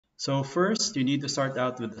So first, you need to start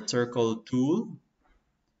out with the circle tool.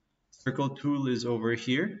 Circle tool is over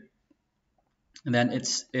here. And then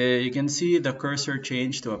you can see the cursor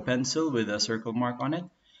change to a pencil with a circle mark on it.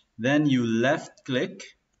 Then you left click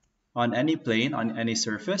on any plane, on any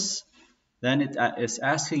surface. Then it is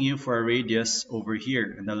asking you for a radius over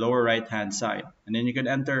here in the lower right hand side. And then you can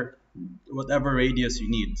enter whatever radius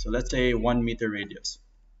you need. So let's say 1 meter radius.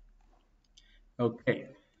 Okay,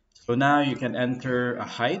 so now you can enter a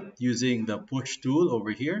height using the push tool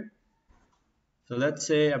over here. So let's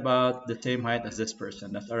say about the same height as this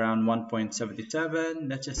person. That's around 1.77.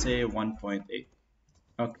 Let's just say 1.8.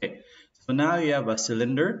 Okay, so now you have a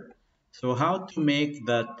cylinder. So how to make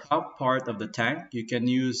the top part of the tank? You can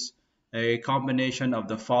use a combination of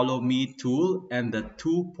the follow me tool and the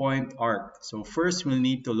 2-point arc. So first we'll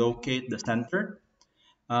need to locate the center.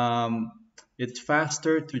 It's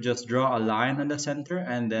faster to just draw a line on the center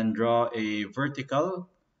and then draw a vertical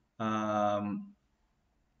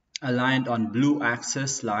aligned on blue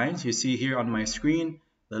axis lines. You see here on my screen,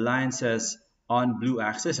 the line says on blue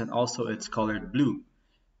axis and also it's colored blue.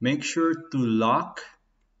 Make sure to lock,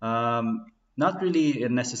 not really a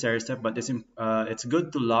necessary step, but it's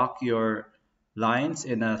good to lock your lines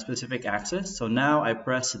in a specific axis. So now I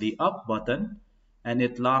press the up button and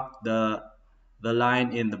it locked the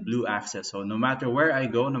line in the blue axis. So no matter where I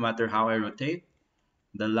go, no matter how I rotate,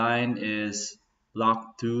 the line is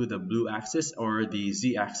locked to the blue axis or the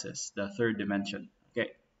Z axis, the third dimension.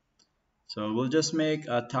 Okay, so we'll just make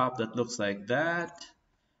a top that looks like that.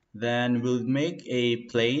 Then we'll make a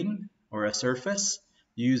plane or a surface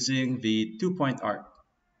using the 2-point arc.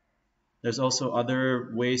 There's also other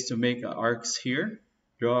ways to make arcs here.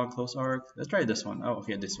 Draw a close arc. Let's try this one. Oh,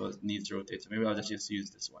 okay, this one needs to rotate. So maybe I'll just use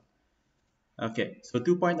this one. Okay, so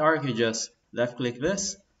 2-point arc, you just left click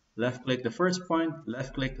this, left click the first point,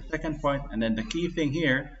 left click the second point, and then the key thing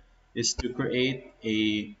here is to create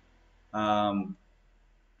an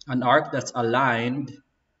arc that's aligned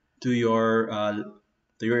to your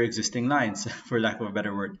existing lines, for lack of a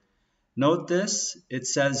better word. Notice it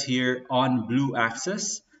says here on blue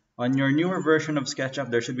axis. On your newer version of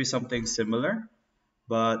SketchUp, there should be something similar.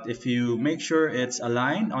 But if you make sure it's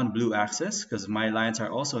aligned on blue axis, because my lines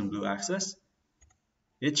are also on blue axis,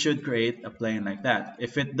 it should create a plane like that.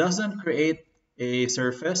 If it doesn't create a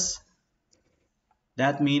surface,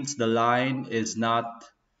 that means the line is not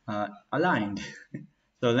aligned.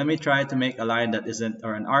 So let me try to make a line that isn't,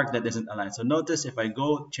 or an arc that isn't aligned. So notice if I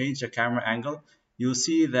go change the camera angle, you'll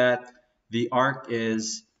see that the arc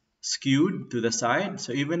is skewed to the side.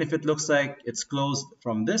 So even if it looks like it's closed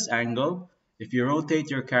from this angle, if you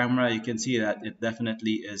rotate your camera, you can see that it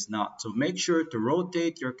definitely is not. So make sure to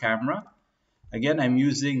rotate your camera. Again, I'm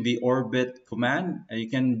using the orbit command. You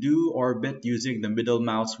can do orbit using the middle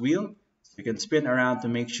mouse wheel. So you can spin around to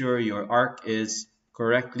make sure your arc is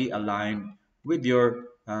correctly aligned with your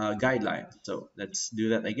guideline. So let's do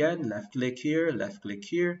that again. Left click here,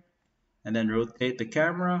 and then rotate the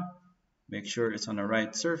camera. Make sure it's on the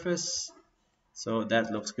right surface. So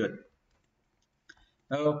that looks good.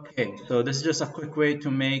 Okay, so this is just a quick way to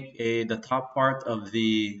make the top part of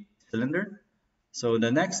the cylinder. So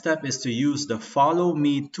the next step is to use the follow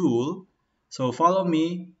me tool. So follow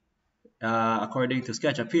me, according to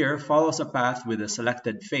SketchUp here, follows a path with a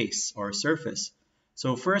selected face or surface.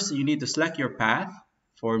 So first you need to select your path.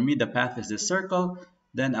 For me, the path is this circle.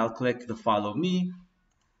 Then I'll click the follow me,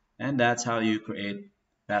 and that's how you create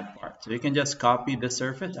that part. So you can just copy the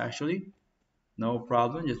surface actually. No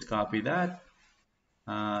problem, just copy that.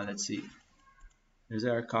 Let's see. Is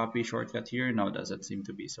there a copy shortcut here? No, doesn't seem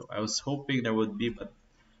to be. So I was hoping there would be, but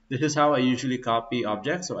this is how I usually copy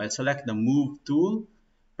objects. So I select the move tool,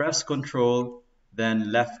 press Control,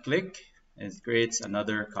 then left click, and it creates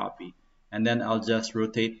another copy. And then I'll just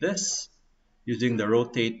rotate this using the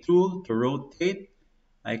rotate tool. To rotate,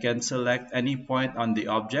 I can select any point on the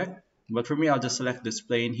object, but for me, I'll just select this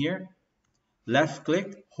plane here. Left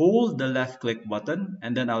click, hold the left click button,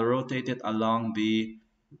 and then I'll rotate it along the,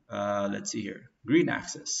 let's see here, green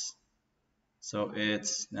axis. So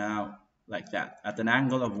it's now like that at an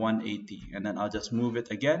angle of 180, and then I'll just move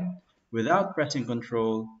it again without pressing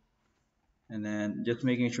Control, and then just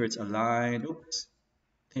making sure it's aligned. Oops,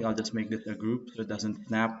 I think I'll just make this a group so it doesn't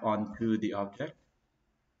snap onto the object,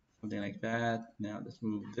 something like that. Now let's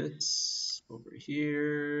move this over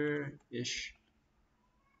here ish.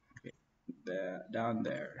 Okay, there, down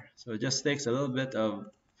there. So it just takes a little bit of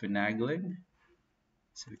finagling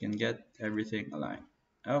so we can get everything aligned.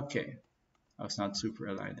 Okay, oh, it's not super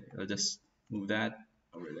aligned. I'll just move that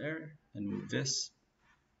over there and move this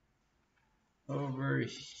over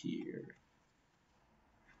here.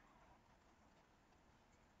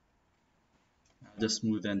 I'll just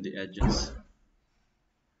smoothen the edges.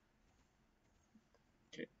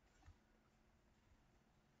 Okay.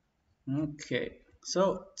 Okay.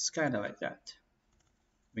 So it's kind of like that.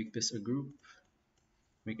 Make this a group.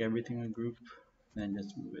 Make everything a group. Then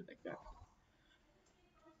just move it like that.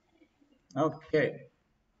 Okay.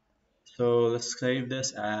 So let's save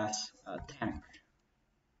this as a tank.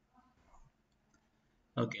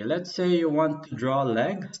 Okay, let's say you want to draw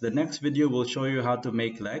legs. The next video will show you how to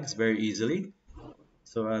make legs very easily.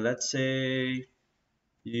 So let's say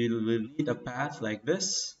you will need a path like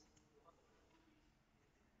this,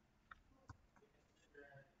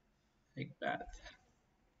 like that.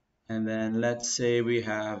 And then let's say we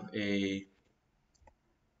have a,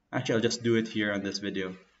 actually I'll just do it here on this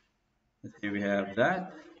video. Let's say we have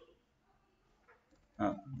that.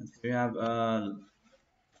 Let's say we have,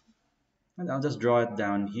 and I'll just draw it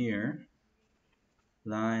down here.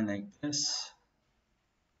 Line like this.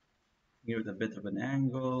 Give it a bit of an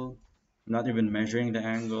angle. I'm not even measuring the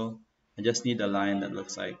angle. I just need a line that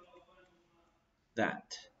looks like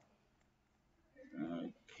that.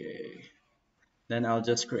 Okay. Then I'll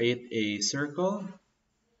just create a circle.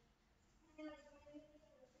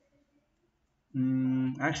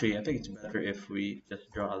 Actually, I think it's better if we just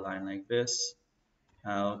draw a line like this.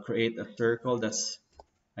 I'll create a circle that's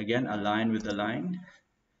again aligned with the line.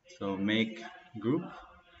 So make group.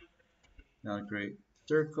 I'll create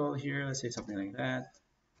circle here. Let's say something like that.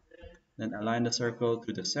 Then align the circle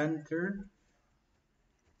to the center.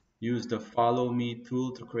 Use the follow me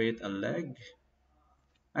tool to create a leg.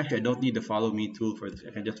 Actually, I don't need the follow me tool for this.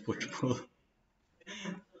 I can just push pull.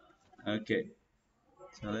 Okay.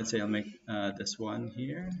 So let's say I'll make this one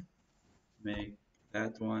here. Make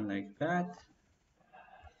that one like that.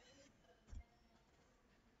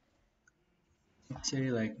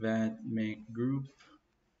 Say like that. Make group.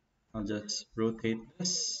 I'll just rotate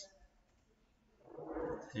this.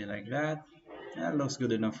 Say like that. That looks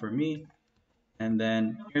good enough for me. And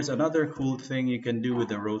then here's another cool thing you can do with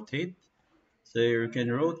the rotate. So you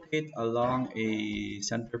can rotate along a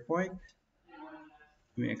center point.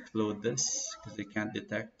 Let me explode this because they can't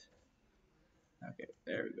detect. Okay,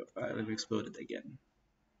 there we go. Let me explode it again.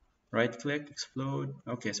 Right click, explode.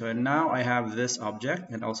 Okay, so now I have this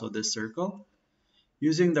object and also this circle.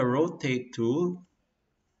 Using the rotate tool,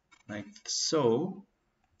 like so,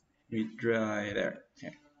 we dry there.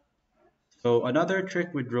 Okay. So another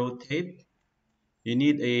trick with rotate, you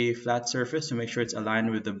need a flat surface to make sure it's aligned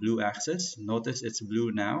with the blue axis. Notice it's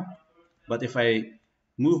blue now, but if I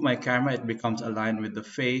move my camera, it becomes aligned with the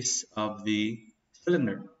face of the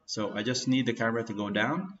cylinder. So I just need the camera to go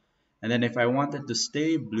down. And then if I want it to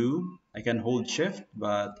stay blue, I can hold shift,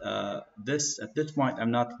 but at this point,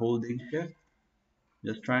 I'm not holding shift.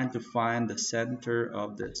 Just trying to find the center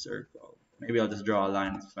of the circle. Maybe I'll just draw a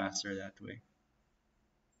line faster that way.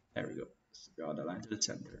 There we go. Let's draw the line to the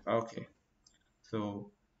center. Okay. So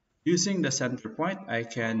using the center point, I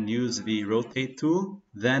can use the rotate tool,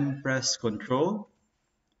 then press Control,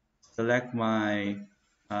 select my,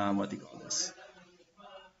 what do you call this,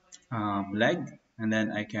 leg, and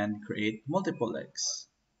then I can create multiple legs,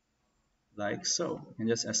 like so. And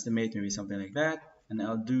just estimate maybe something like that, and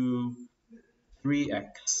I'll do 3x.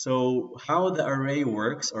 So how the array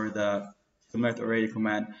works, or the similar to array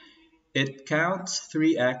command, it counts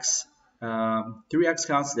 3x. 3x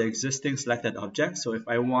counts the existing selected object. So if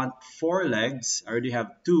I want 4 legs, I already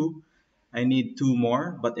have 2. I need 2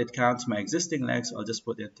 more, but it counts my existing legs, so I'll just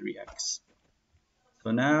put in 3x.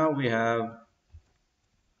 So now we have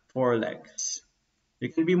 4 legs. You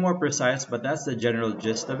can be more precise, but that's the general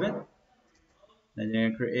gist of it. Then you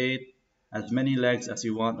can create as many legs as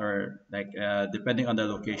you want, or like depending on the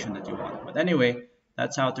location that you want. But anyway,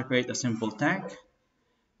 that's how to create a simple tank.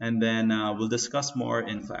 And then we'll discuss more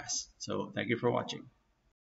in class. So thank you for watching.